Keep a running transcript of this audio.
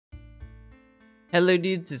Hello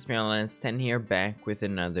dudes, it's Mailloux here, back with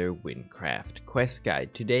another Wynncraft quest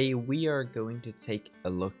guide. Today we are going to take a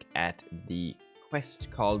look at the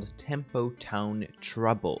quest called Tempo Town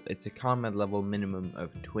Trouble. It's a combat level minimum of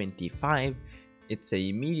 25. It's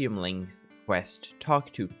a medium length quest.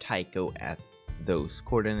 Talk to Tyko at those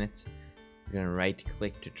coordinates. We're gonna right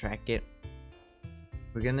click to track it.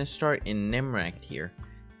 We're gonna start in Nemract here,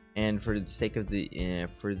 and for the sake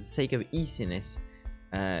of easiness,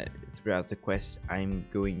 throughout the quest, I'm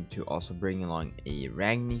going to also bring along a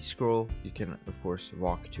Ragni scroll. You can of course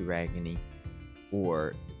walk to Ragni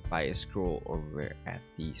or buy a scroll over at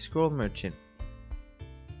the scroll merchant.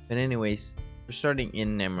 But anyways, we're starting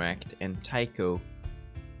in Nemract, and Tyko,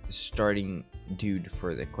 the starting dude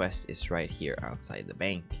for the quest, is right here outside the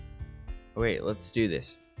bank. Wait, let's do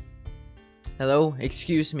this. Hello,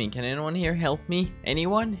 excuse me, can anyone here help me?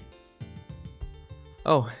 Anyone?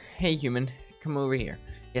 Oh, hey human, come over here.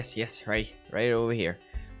 Yes, right over here.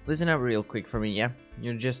 Listen up real quick for me, yeah?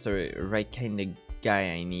 You're just the right kind of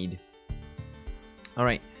guy I need.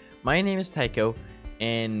 Alright, my name is Tyko,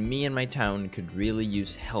 and me and my town could really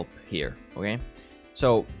use help here, okay?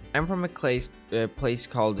 So, I'm from a place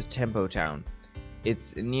called Tempo Town.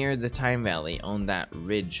 It's near the Time Valley on that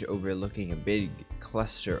ridge overlooking a big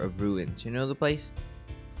cluster of ruins. You know the place?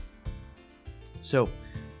 So,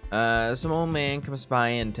 some old man comes by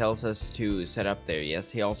and tells us to set up there.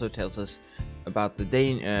 Yes, he also tells us about the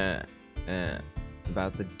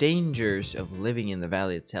dangers of living in the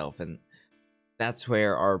valley itself, and that's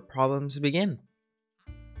where our problems begin.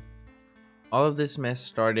 All of this mess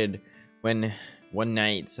started when one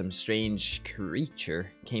night some strange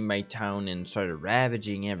creature came by town and started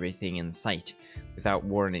ravaging everything in sight without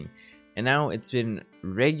warning. And now it's been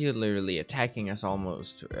regularly attacking us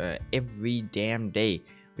almost every damn day.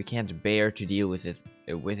 We can't bear to deal with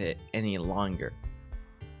it any longer.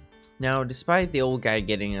 Now, despite the old guy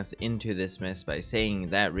getting us into this mess by saying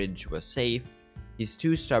that ridge was safe, he's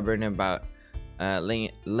too stubborn about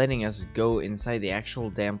letting us go inside the actual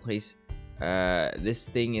damn place this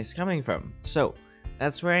thing is coming from. So,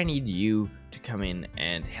 that's where I need you to come in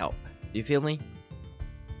and help. Do you feel me?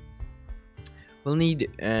 We'll need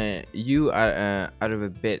you out of a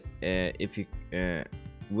bit if you.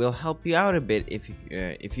 We'll help you out a bit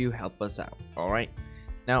if you help us out. All right.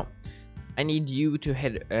 Now, I need you to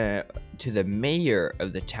head to the mayor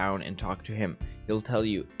of the town and talk to him. He'll tell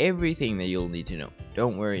you everything that you'll need to know.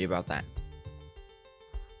 Don't worry about that.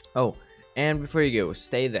 Oh, and before you go,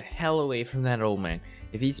 stay the hell away from that old man.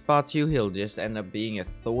 If he spots you, he'll just end up being a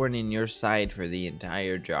thorn in your side for the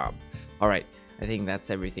entire job. All right. I think that's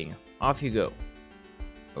everything. Off you go.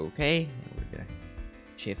 Okay, we're gonna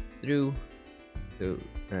shift through.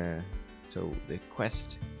 So the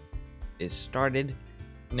quest is started.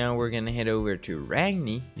 Now we're gonna head over to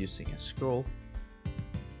Ragni using a scroll,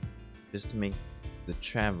 just to make the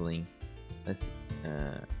traveling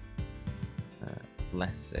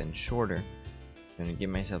less and shorter. I'm gonna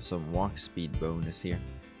give myself some walk speed bonus here,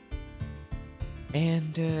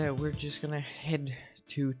 and we're just gonna head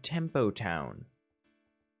to Tempo Town.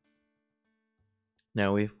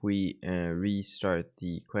 Now if we restart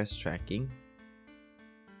the quest tracking,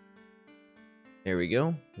 there we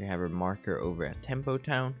go. We have a marker over at Tempo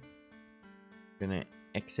Town. We're gonna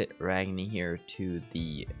exit Ragni here to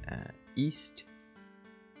the east,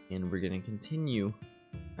 and we're gonna continue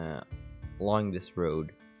along this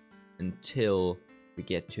road until we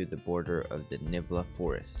get to the border of the Nibla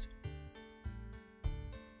Forest.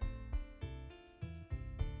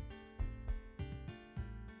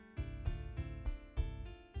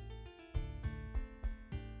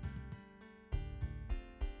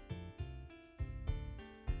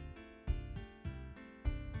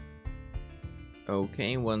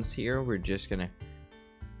 Okay, once here, we're just gonna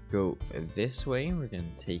go this way. We're gonna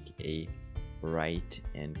take a right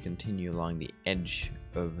and continue along the edge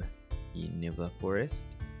of the Nibla Forest.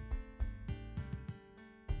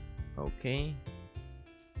 Okay,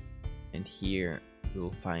 and here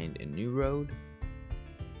we'll find a new road,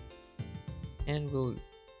 and we'll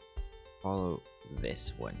follow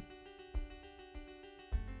this one.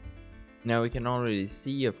 Now we can already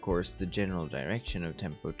see, of course, the general direction of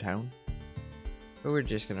Tempo Town, but we're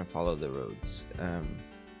just gonna follow the roads.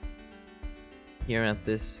 Here at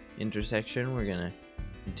this intersection, we're gonna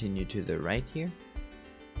continue to the right here,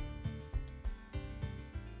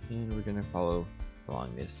 and we're gonna follow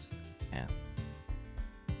along this path.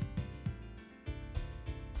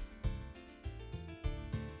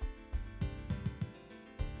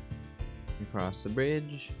 Across the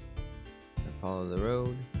bridge, follow the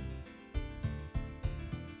road,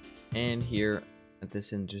 and here at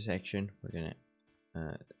this intersection, we're gonna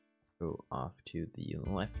go off to the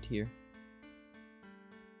left here.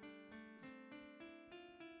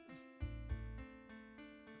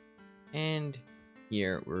 And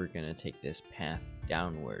here we're gonna take this path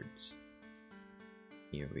downwards.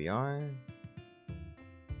 Here we are.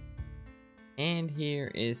 And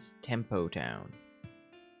here is Tempo Town.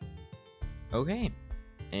 Okay.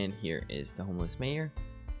 And here is the homeless mayor.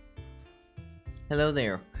 Hello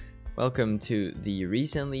there. Welcome to the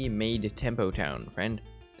recently made Tempo Town, friend.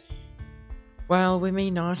 While we may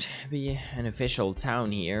not be an official town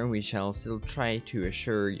here, we shall still try to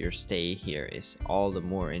assure your stay here is all the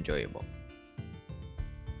more enjoyable.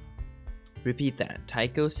 Repeat that.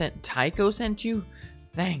 Tyko sent you?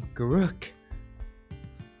 Thank Grook.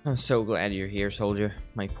 I'm so glad you're here, soldier.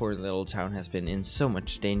 My poor little town has been in so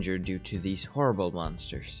much danger due to these horrible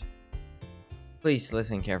monsters. Please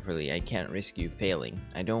listen carefully. I can't risk you failing.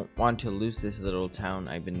 I don't want to lose this little town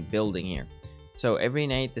I've been building here. So every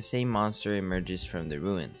night the same monster emerges from the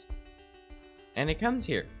ruins. And it comes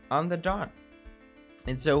here, on the dot.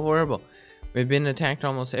 It's so horrible. We've been attacked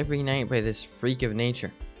almost every night by this freak of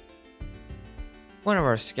nature. One of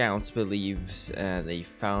our scouts believes they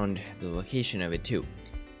found the location of it too.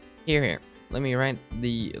 Here, let me write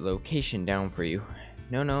the location down for you.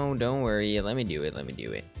 No, don't worry, let me do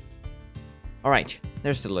it. Alright,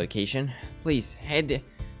 there's the location. Please head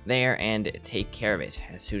there and take care of it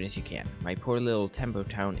as soon as you can. My poor little Tempo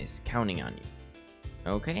Town is counting on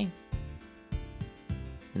you. Okay.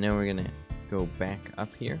 And now we're gonna go back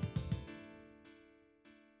up here.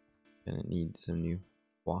 Gonna need some new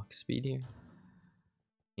walk speed here.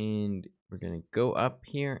 And we're gonna go up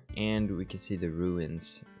here and we can see the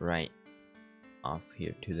ruins right off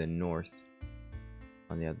here to the north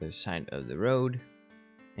on the other side of the road.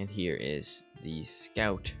 And here is the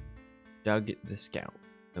scout, Doug the Scout,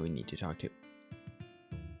 that we need to talk to.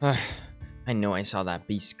 I know I saw that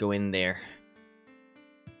beast go in there.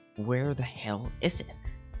 Where the hell is it?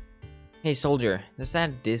 Hey soldier, does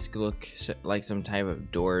that disc look like some type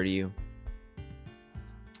of door to you?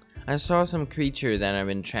 I saw some creature that I've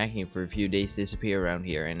been tracking for a few days disappear around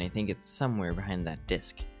here, and I think it's somewhere behind that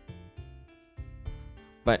disc.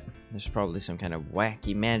 But there's probably some kind of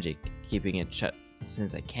wacky magic keeping it shut,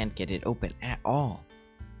 since I can't get it open at all.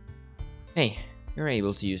 Hey, you're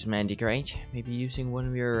able to use magic, right? Maybe using one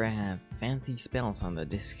of your fancy spells on the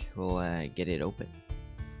disc will get it open.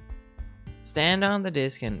 Stand on the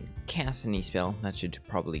disc and cast any spell. That should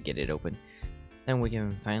probably get it open. Then we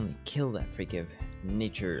can finally kill that freak of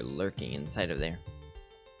nature lurking inside of there.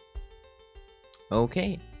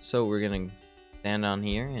 Okay, so we're gonna stand on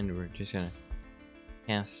here and we're just gonna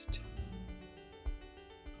cast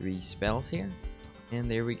 3 spells here. And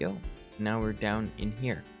there we go. Now we're down in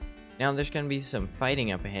here. Now there's gonna be some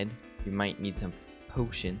fighting up ahead. You might need some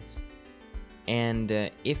potions. And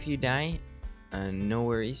if you die, no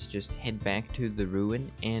worries. Just head back to the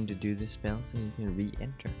ruin and do the spells and you can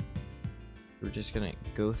re-enter. We're just gonna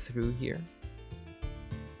go through here.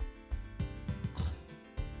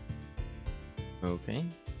 Okay.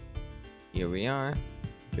 Here we are.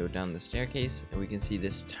 Go down the staircase and we can see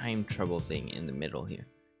this time trouble thing in the middle here.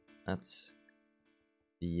 That's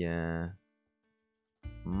the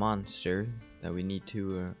monster that we need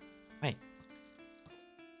to fight.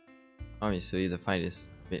 Obviously the fight is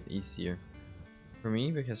a bit easier for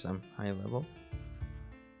me because I'm high level.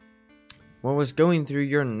 What was going through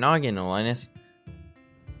your noggin, Linus?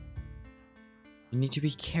 You need to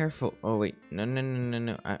be careful. Oh wait, no.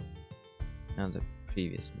 Now the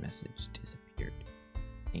previous message disappeared.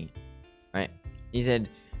 Alright, he said,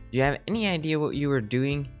 do you have any idea what you were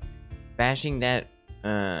doing? Bashing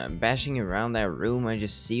around that room I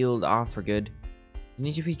just sealed off for good? You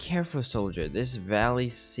need to be careful, soldier. This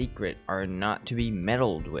valley's secrets are not to be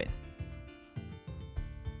meddled with.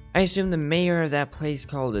 I assume the mayor of that place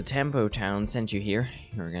called the Tempo Town sent you here.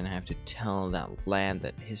 You're gonna have to tell that lad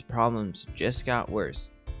that his problems just got worse.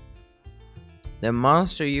 The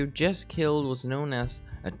monster you just killed was known as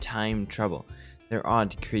a time trouble. They're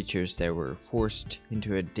odd creatures that were forced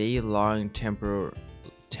into a day-long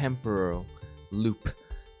temporal loop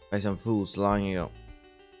by some fools long ago.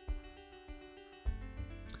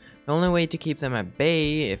 The only way to keep them at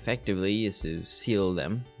bay effectively is to seal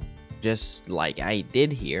them, just like I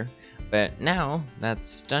did here. But now, that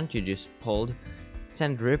stunt you just pulled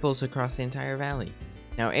sent ripples across the entire valley.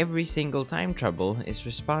 Now every single time trouble is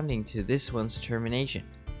responding to this one's termination.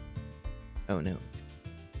 Oh no.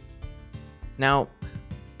 Now,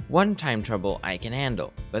 one time trouble I can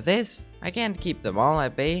handle, but this, I can't keep them all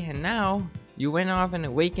at bay, and now you went off and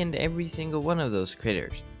awakened every single one of those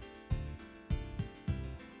critters.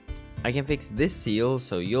 I can fix this seal,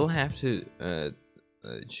 so you'll have to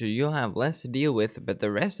so you'll have less to deal with, but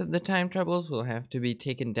the rest of the time troubles will have to be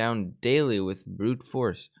taken down daily with brute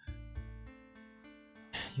force.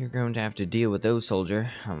 You're going to have to deal with those, soldier.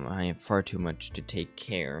 I have far too much to take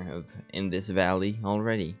care of in this valley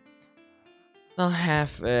already. They'll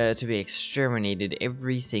have to be exterminated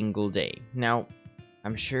every single day. Now,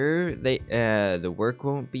 I'm sure the work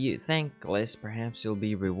won't be thankless. Perhaps you'll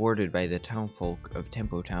be rewarded by the townfolk of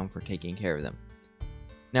Tempo Town for taking care of them.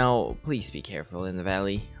 Now, please be careful in the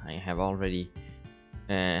valley. I already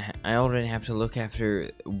have to look after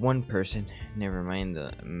one person. Never mind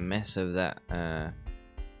the mess of that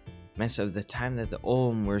mess of the time that the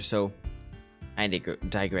Olm were. So I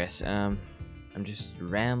digress. I'm just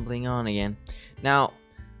rambling on again. Now,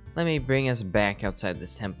 let me bring us back outside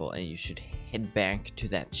this temple, and you should head back to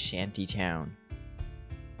that shanty town.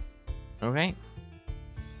 Okay.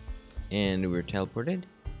 And we're teleported,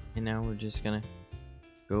 and now we're just gonna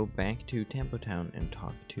go back to Tempo Town and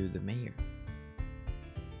talk to the mayor.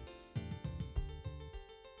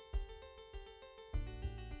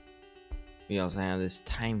 We also have this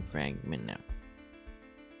time fragment now.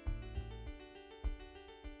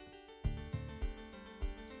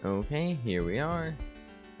 Okay, here we are.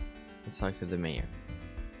 Let's talk to the mayor.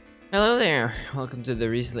 Hello there. Welcome to the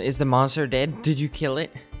recently. Is the monster dead? Did you kill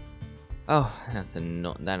it? Oh, that's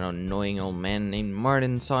that annoying old man named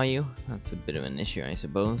Martyn saw you. That's a bit of an issue, I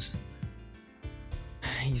suppose.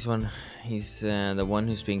 He's the one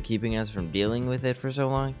who's been keeping us from dealing with it for so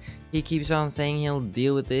long. He keeps on saying he'll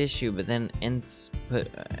deal with the issue, but then ends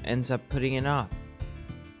up putting it off.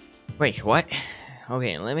 Wait, what?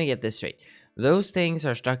 Okay, let me get this straight. Those things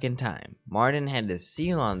are stuck in time. Martyn had the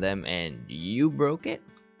seal on them, and you broke it?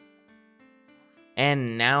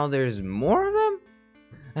 And now there's more of them?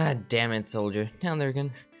 Ah, damn it, soldier. Now they're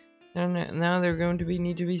going to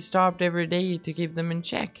need to be stopped every day to keep them in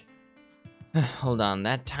check. Hold on,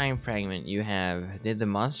 that time fragment you have, did the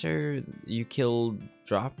monster you killed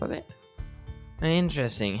drop of it?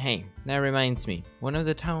 Interesting. Hey, that reminds me. One of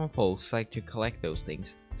the town folks like to collect those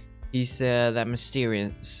things. He's that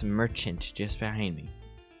mysterious merchant just behind me.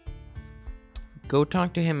 Go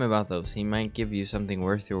talk to him about those. He might give you something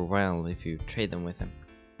worth your while if you trade them with him.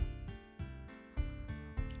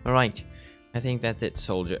 Alright, I think that's it,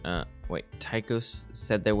 soldier. Wait, Tyko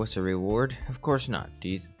said there was a reward? Of course not. Do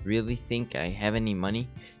you really think I have any money?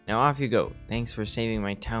 Now off you go. Thanks for saving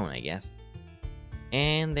my town, I guess.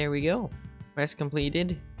 And there we go. Quest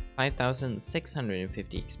completed.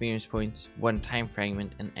 5,650 experience points, 1 time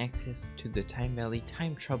fragment, and access to the Time Valley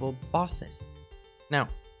Time Trouble bosses. Now,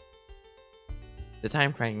 the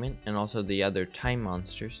time fragment and also the other time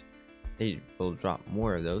monsters, they will drop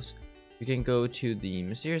more of those. You can go to the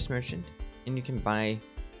mysterious merchant and you can buy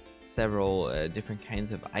several different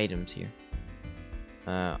kinds of items here.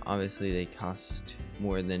 Obviously they cost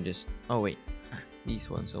more than just, oh wait, these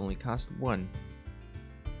ones only cost 1.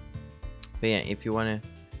 But yeah, if you want to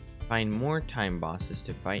find more time bosses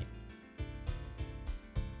to fight,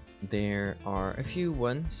 there are a few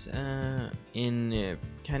ones in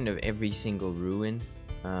kind of every single ruin.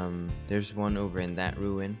 There's one over in that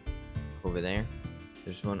ruin over there.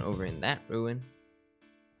 There's one over in that ruin.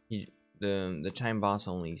 The time boss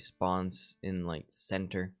only spawns in like the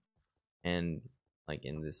center, and like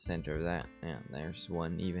in the center of that. Yeah, there's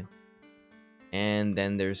one even. And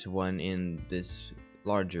then there's one in this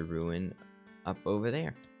larger ruin up over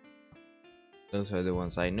there. Those are the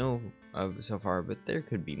ones I know of so far, but there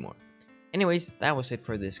could be more. Anyways, that was it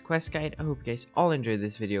for this quest guide. I hope you guys all enjoyed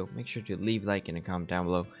this video. Make sure to leave a like and a comment down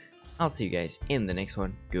below. I'll see you guys in the next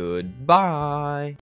one. Goodbye!